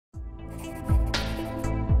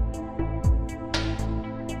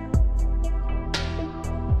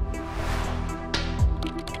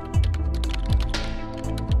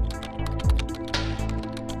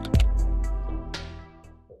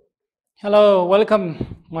Hello,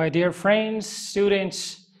 welcome, my dear friends,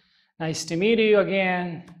 students. Nice to meet you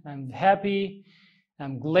again. I'm happy.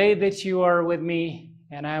 I'm glad that you are with me,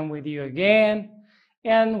 and I'm with you again.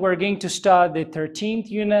 And we're going to start the 13th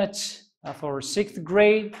unit of our 6th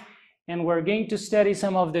grade, and we're going to study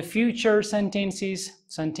some of the future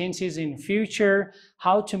sentences in future,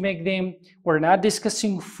 how to make them. We're not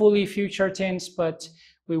discussing fully future tense, but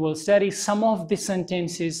we will study some of the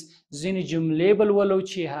sentences ځینې جملې به لولو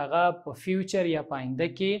چې هغه په فیوچر یا په آینده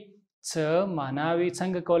کې څه معناوي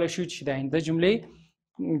څنګه کولی شو چې د آینده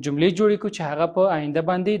جملې جوړې کړو چې هغه په آینده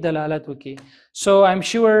باندې دلالت وکړي. So I'm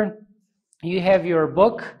sure you have your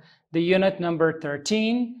book, the unit number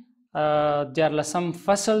 13, دیارلسم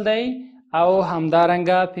فصل دی او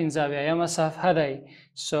همدارنګه 15 صفحه دی.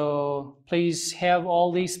 So please have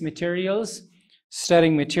all these materials,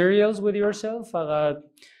 studying materials with yourself. هغه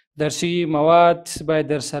درسي مواد باید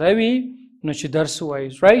در سره وي نو چې درس وایي,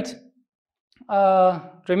 right?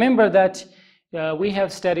 Remember that we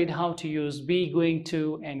have studied how to use be, going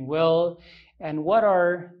to, and will, and what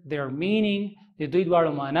are their meaning. د دوی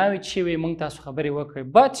دواړو معناوې چې وي موږ تاسو خبرې وکړې.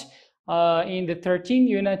 But in the 13th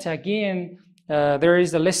unit again, there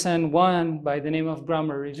is a lesson 1 by the name of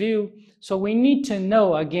grammar review. So we need to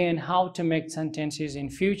know again how to make sentences in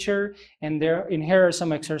future, and here are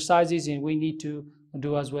some exercises and we need to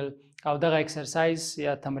do as well. او دغه exercise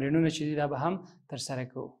یا تمرینونه چې دي دا به هم تر سره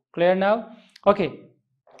کوو. Clear now? Okay.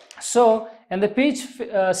 So in the page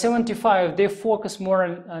 75 they focus more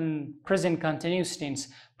on present continuous tense.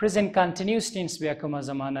 Present continuous tense بیا کومه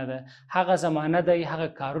زمانه ده؟ هغه زمانه ده هغه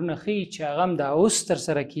کارونه ښیي چې هغه هم د اوس تر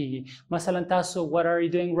سره کیږي. مثلا تاسو what are you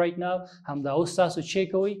doing right now؟ هم د اوس تاسو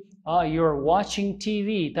چې کوئ؟ You're watching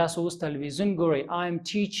TV. تاسو اوس تلویزیون ګورئ. I'm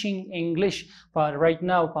teaching English. But right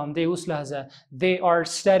now په همدې اوس لحظه they are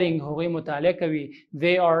studying. هغوی مطالعه کوي.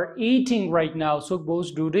 They are eating right now. څوک به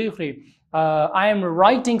اوس ډوډۍ خوري. I am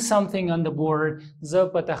writing something on the board. زه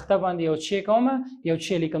په تخته باندې یو چې کوم یو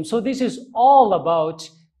چې لیکم. So this is all about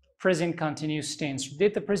present continuous tense.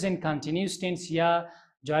 دې ته present continuous tense یا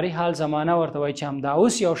جاری حال زمانه ورته وایي چې همدا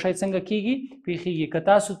اوس یو شی څنګه کیږي پیښیږي. که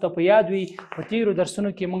تاسو ته په یاد وي په تیرو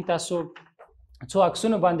درسونو کې موږ تاسو څو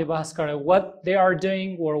عکسونو باندې بحث کړی. What they are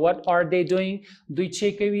doing or what are they doing. دوی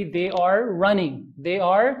چې کوي they are running. They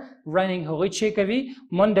are running. هغوی چې کوي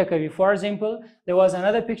منډه کوي. For example, there was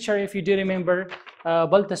another picture if you do remember.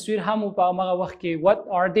 بل تصویر هم په هغه وخت کې what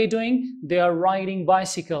are they doing. They are riding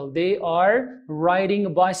bicycle. They are riding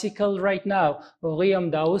a bicycle right now. هغوی هم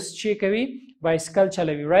دا اوس چې کوي bicycle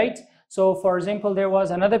چلوي, right? So for example there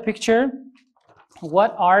was another picture.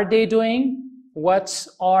 What are they doing? What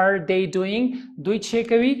are they doing? دوی چې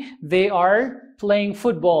کوي they are playing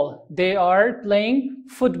football. They are playing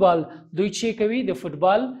football. دوی چې کوي د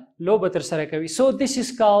فوتبال لوبه تر سره کوي. So this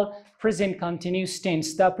is called present continuous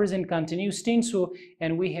tense. دا present continuous tense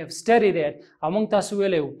and we have studied it. موږ تاسو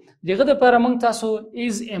ویلو دغه لپاره موږ تاسو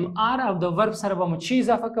is mr of the verb سره به مو چې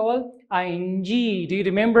اضافه کول ing. Do you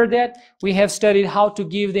remember that? We have studied how to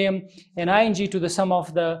give them an ing to the sum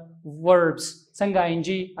of the verbs. څنګه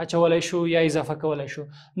ing اچولای شو یا اضافه کولای شو.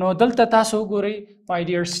 نو دلته تاسو وګورئ my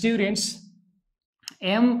dear students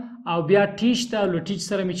am او بیا teach ته لو teach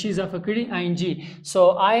سره مې چې اضافه کړي ing. So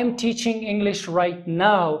I am teaching English right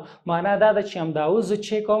now. معنا دا ده چې همدا اوس زه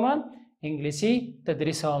چې کوم انګلیسي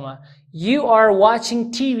تدریسوم. You are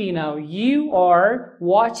watching TV now. You are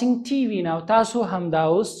watching TV now. تاسو همدا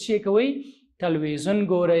اوس چې کوئ تلویزیون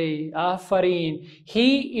ګورئ. آفرین. He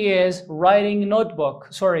is writing notebook.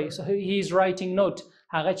 Sorry, so he is writing note.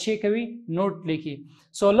 هغه چې کوي note لیکي.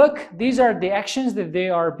 So look, these are the actions that they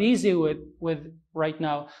are busy with right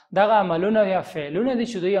now. دغه عملونه یا فعلونه دي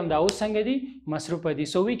چې دوی همدا اوس څنګه دي مصروفه دي.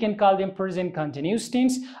 So we can call them present continuous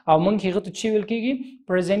tense او موږ هغه ته چې ویل کېږي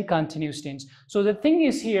present continuous tense. So the thing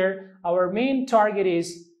is here, our main target is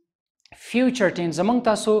future tense. زمونږ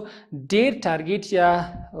تاسو ډیر ټارګټ یا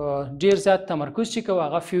ډیر زیات تمرکز چې کوو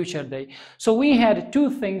هغه future دی. So we had two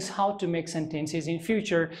things how to make sentences in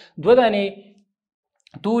future. دوه دانې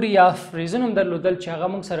توري یا فریزونه هم درلودل چې هغه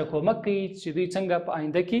موږ سره کومک کوي چې دوی څنګه په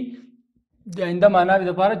آینده کې د آینده معناوې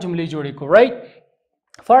لپاره جملې جوړې کړو, right?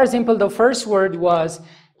 For example, the first word was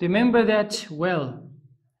remember that well.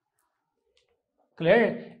 Clear?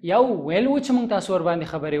 یو well و چې موږ تاسو ور باندې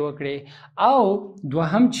خبرې وکړې او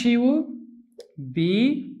دوهم چې و be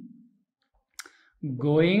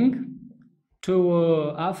going to.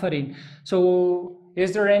 آفرین. So is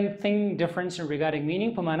there anything different regarding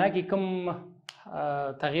meaning? په معنا کې کوم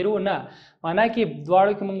تغییر و نه. معنا کې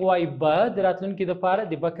دواړو کې موږ وایي به د راتلونکي دپاره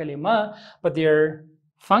د به کلمه but their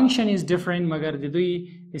function is different. مګر د دوی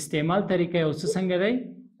استعمال طریقه یو څه څنګه دی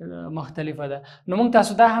مختلفه ده. نو موږ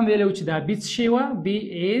تاسو دا هم ویلو چې دا be څه شی وه. be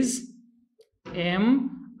is M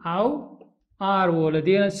او R و له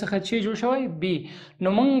دې څخه چې جوړ شوی B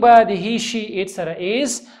نو موږ به د he she it سره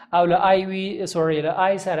is او له I we sorry له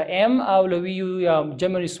I سره M او له we you یا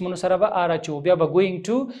جمع اسمونو سره به R اچو بیا به going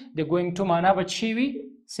to د going to معنا به چی وي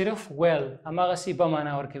صرف well هماغسې به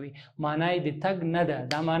معنا ورکوي معنا یې د تګ نه ده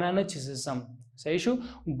دا معنا نه چې زه ځم صحیح شو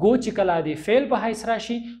go چې کله د فعل په حیث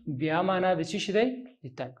راشي بیا معنا د څه شي دی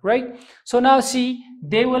د تګ right so now see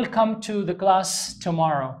they will come to the class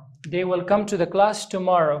tomorrow they will come to the class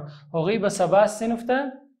tomorrow هغوی به سبا صنف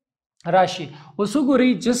ته راشي اوس وګورئ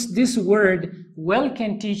just this word well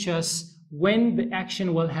can teach us when the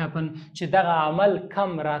action will happen چې دغه عمل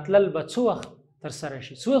کم راتلل به څه وخت ترسره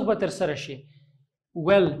شي څه وخت به ترسره شي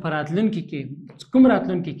well په راتلونکي کې کوم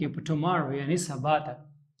راتلونکي کې په tomorrow یعنی سبا ته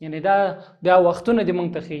یعنی دا وختونه دې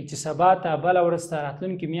موږ ته ښیي چې سبا ته بله ورځ ته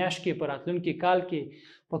راتلونکي میاشت کې په راتلونکي کال کې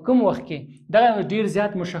په کوم وخت کې دا ډېر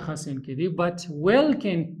زیات مشخص کې دي but well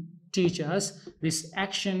can teach us this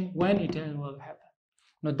action when it will happen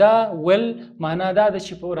نو دا will معنا دا ده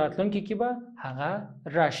چې په راتلونکي کې به هغه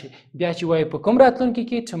راشي بیا چې وایي په کوم راتلونکي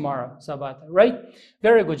کې tomorrow سبا ته right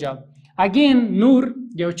very good job again نور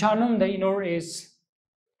یو چا نوم دی نور is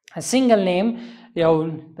a single name یو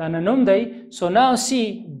دا نوم دی so now see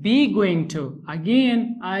be going to again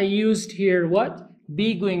I used here what be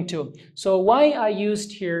going to so why I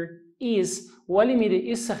used here is ولی می د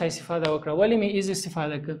is څخه استفاده وکړه ولی می is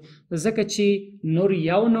استفاده کړه ځکه چې نور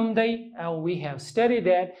یو نوم دی and we have studied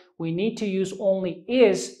that we need to use only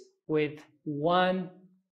is with one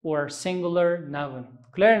or singular noun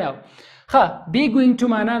clear now ښه be going to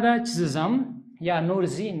معنا ده چې ځم یا نور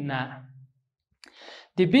ځي نه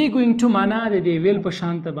د be going to معنا د دې ویل په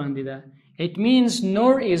شان ته باندې ده it means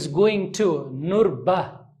نور is going to نور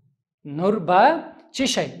به څه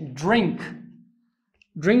شی drink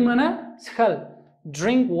معنا څښل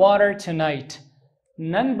drink water tonight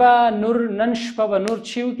نن شپه به نور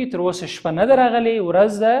چې وکړي تر اوسه شپه نه ده راغلې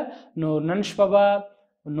ورځ ده نو نن شپه به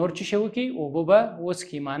نور چې شی وکړي اوبه به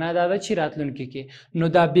وڅښي معنا دا ده چې راتلونکي کې نو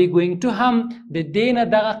دا be going to هم د دې نه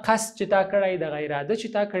دغه قصد چې تا کړی دغه اراده چې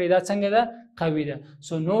تا کړې دا څنګه ده قوي ده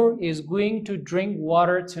so نور is going to drink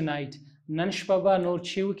water tonight نن شپه به نور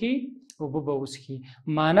چې وکړي اوبه به وڅښي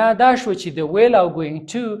معنا دا شو چې the will او going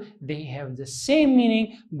to they have the same meaning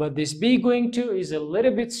but this be going to is a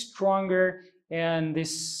little bit stronger and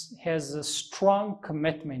this has a strong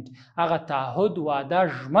commitment هغه تعهد وعده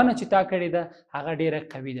ژمنه چې تا کړې ده هغه ډیره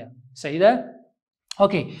قوي ده صحیح ده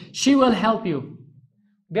okay she will help you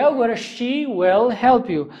بیا وګوره she will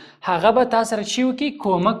help you هغه به تا سره چې وکړي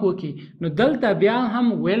کومک وکړي نو دلته بیا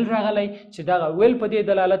هم will راغلی چې دغه will په دې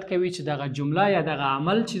دلالت کوي چې دغه جمله یا دغه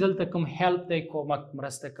عمل چې دلته کوم help دی کومک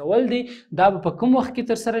مرسته کول دی دا به په کوم وخت کې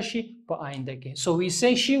ترسره شي په آینده کې so we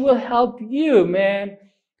say she will help you man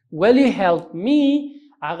will you help me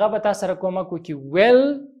هغه به تا سره کومک وکړي will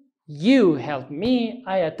you help me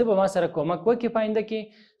آیا ته به ما سره کومک وکړي په آینده کې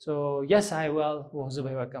so yes I will زه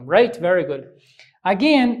به وکړم right very good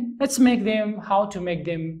again let's make them how to make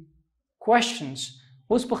them questions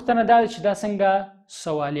اوس پوښتنه دا چې دا څنګه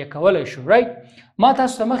سوالیه کولی شو right ما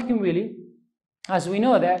تاسو ته مخکې ویلي as we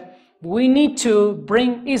know that we need to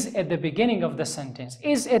bring is at the beginning of the sentence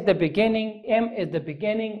is at the beginning am at the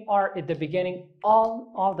beginning are at the beginning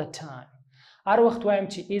all the time هر وخت وایم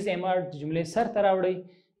چې is am are د جملې سر ته راوړئ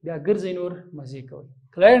بیا ګرځئ نور مزې کوئ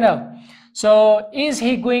clear now so is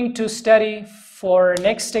he going to study for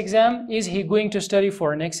next exam is he going to study for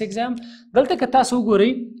next exam دلته که تاسو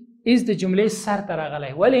وګورئ is د جملې سر ته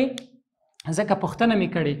راغلی ولې ځکه پوښتنه مې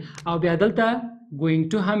کړې او بیا دلته going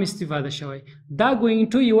to هم استفاده شوی دا going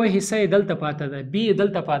to یوه حصه یې دلته پاته ده b یې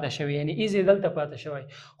دلته پاته شوی یعنی is یې دلته پاته شوی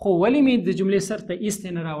خو ولې مې د جملې سر ته is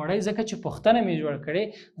نه راوړی ځکه چې پوښتنه مې جوړ کړې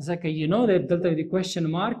ځکه you know that دلته د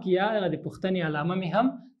question mark یا د پوښتنې علامه مې هم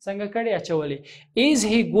څنګه کړې اچولې is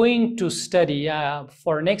he going to study یا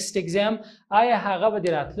for next exam آیا هغه به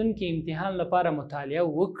د راتلونکي امتحان لپاره مطالعه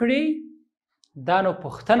وکړي دا نو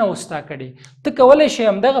پوښتنه اوس تا کړې ته کولی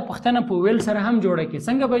شې همدغه پوښتنه په ویل سره هم جوړه کړې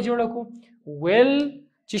څنګه به جوړه کړو will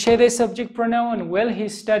چې شی دی subject pronoun will he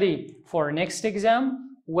study for next exam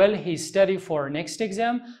will he study for next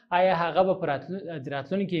exam آیا هغه به د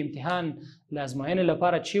راتلونکي امتحان له ازموینې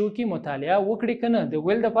لپاره چې وکړي مطالعه وکړي که نه د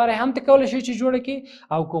will دپاره هم ته کولی شې چې جوړه کړي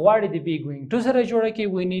او که غواړې د be going to سره جوړه کړي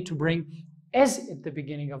we need to bring as at the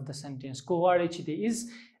beginning of the sentence که غواړې چې د is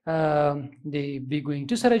د be going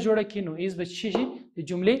to سره جوړه کړي نو is به څه شي د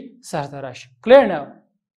جملې سر ته راشي clear now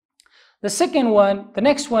the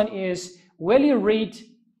next one is will you read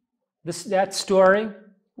that story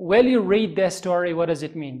will you read the story what does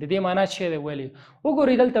it mean د دې معنا څه دی will you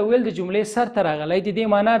وګورئ دلته will د جملې سر ته راغلی د دې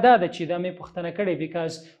معنا دا ده چې دا مې پوښتنه کړې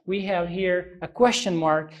because we have here a question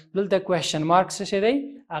mark دلته question mark څه دی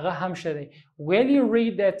هغه هم شه دی will you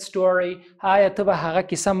read that story آیا ته به هغه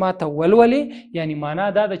کیسه ماته ولولې یعنی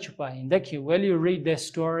معنا دا ده چې په آینده کې will you read the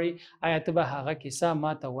story آیا ته به هغه کیسه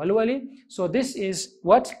ماته ولولې so this is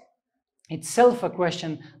what itself a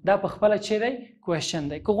question دا په خپله چې دی question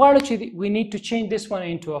دی که غواړو چې we need to change this one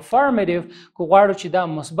into affirmative که غواړو چې دا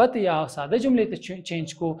مثبت یا ساده جملې ته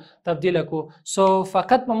change کو تبدیله کو so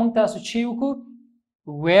فقط به موږ تاسو چې وکړو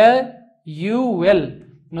will you will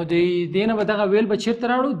نو د دې نه به دغه will به چېرته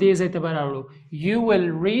راوړو دې ځای ته به راوړو you will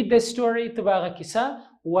read the story ته به هغه کیسه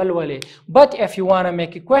ولولې but if you want to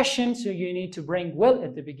make a question so you need to bring will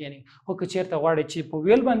at the beginning خو که چېرته غواړئ چې په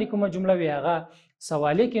will باندې کومه جمله وي هغه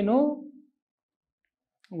سوالي کې نو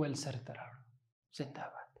will سره ته راوړو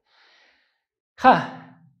زنده‌باد ښه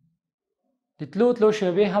د تلو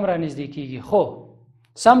شیبې هم رانږدې کېږي خو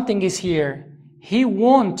something is here he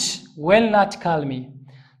won't will not call me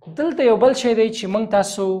دلته یو بل شی دی چې موږ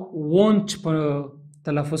تاسو won't په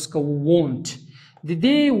تلفظ کوو won't د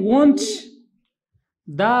دې won't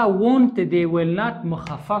دا won't دی will not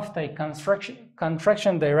مخفف دی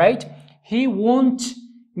contraction دی right he won't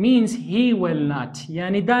means he will not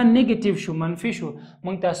yani da negative shu manfi shu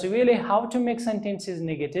mung tasu wele how to make sentences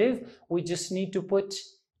negative we just need to put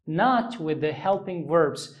not with the helping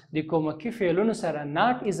verbs د کومکی فعلونو سره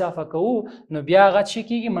not اضافه کوو نو بیا هغه څه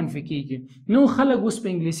کیږي منفي کیږي نو خلک اوس په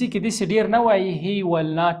انګلیسي کې داسې ډیر نه وایي he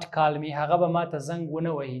will not call me هغه به ماته زنګ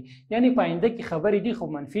ونه وهي یعنی په آینده کې خبرې دي خو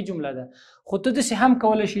منفي جمله ده خو ته داسې هم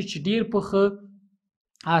کولی شي چې ډیر په ښه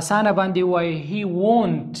اسانه باندې وایي he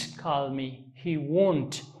won't call me he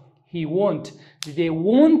won't they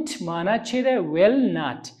won't معنا چې ده will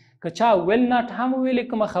not که چا will not هم ویلې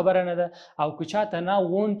کومه خبره نه ده او که چا ته نه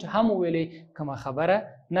won't هم ویلې کومه خبره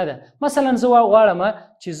نه ده مثلا زه غواړم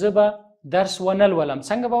چې زه به درس ونه لولم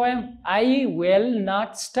څنګه به وایم I will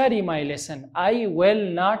not study my lesson I will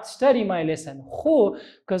not study my lesson خو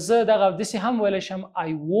که زه دغه داسې هم ویلی شم I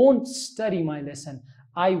won't study my lesson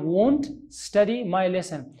I won't study my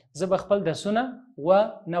lesson زه به خپل درسونه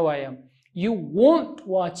ونه وایم You won't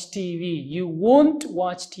watch TV. You won't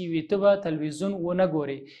watch TV. تبا تلویزیون ونه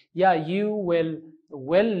ګوري. یا you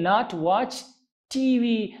will not watch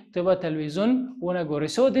TV. تبا تلویزیون ونه ګوري.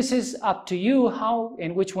 So this is up to you how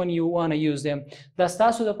and which one you want to use them. دا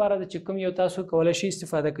ستاسو لپاره د چې کوم یو تاسو کولی شئ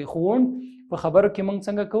استفاده کوئ. خو په خبرو کې موږ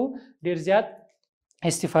څنګه کوو ډېر زیات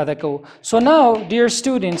استفاده کوو. So now, dear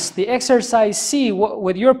students, the exercise C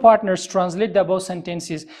with your partners translate the above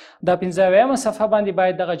sentences. دا 15 صفحه باندې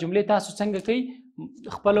باید دغه جملې تاسو څنګه کوئ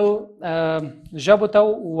خپلو ژبو ته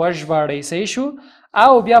وژباړئ صحیح شو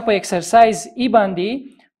او بیا په exercise E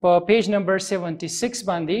باندې په پیج نمبر 76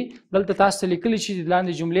 باندې دلته تاسو لیکلی چې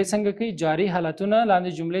لاندې جملې څنګه کوي جاری حالتونه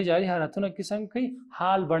لاندې جملې جاری حالتونه کې څنګه کوي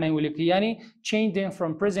حال بڼه ولیکي یعنی change them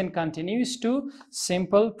from present continuous to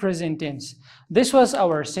simple present tense. This was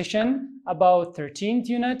our session about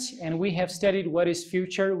 13th unit and we have studied what is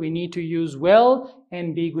future we need to use well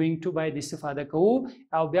and be going to باید استفاده کوو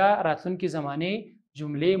او بیا راتلونکي زمانه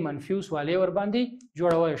جملې منفي سوالې ور باندې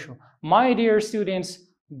جوړوي شو. My dear students,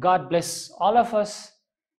 God bless all of us.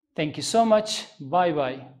 Thank you so much. Bye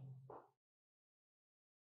bye.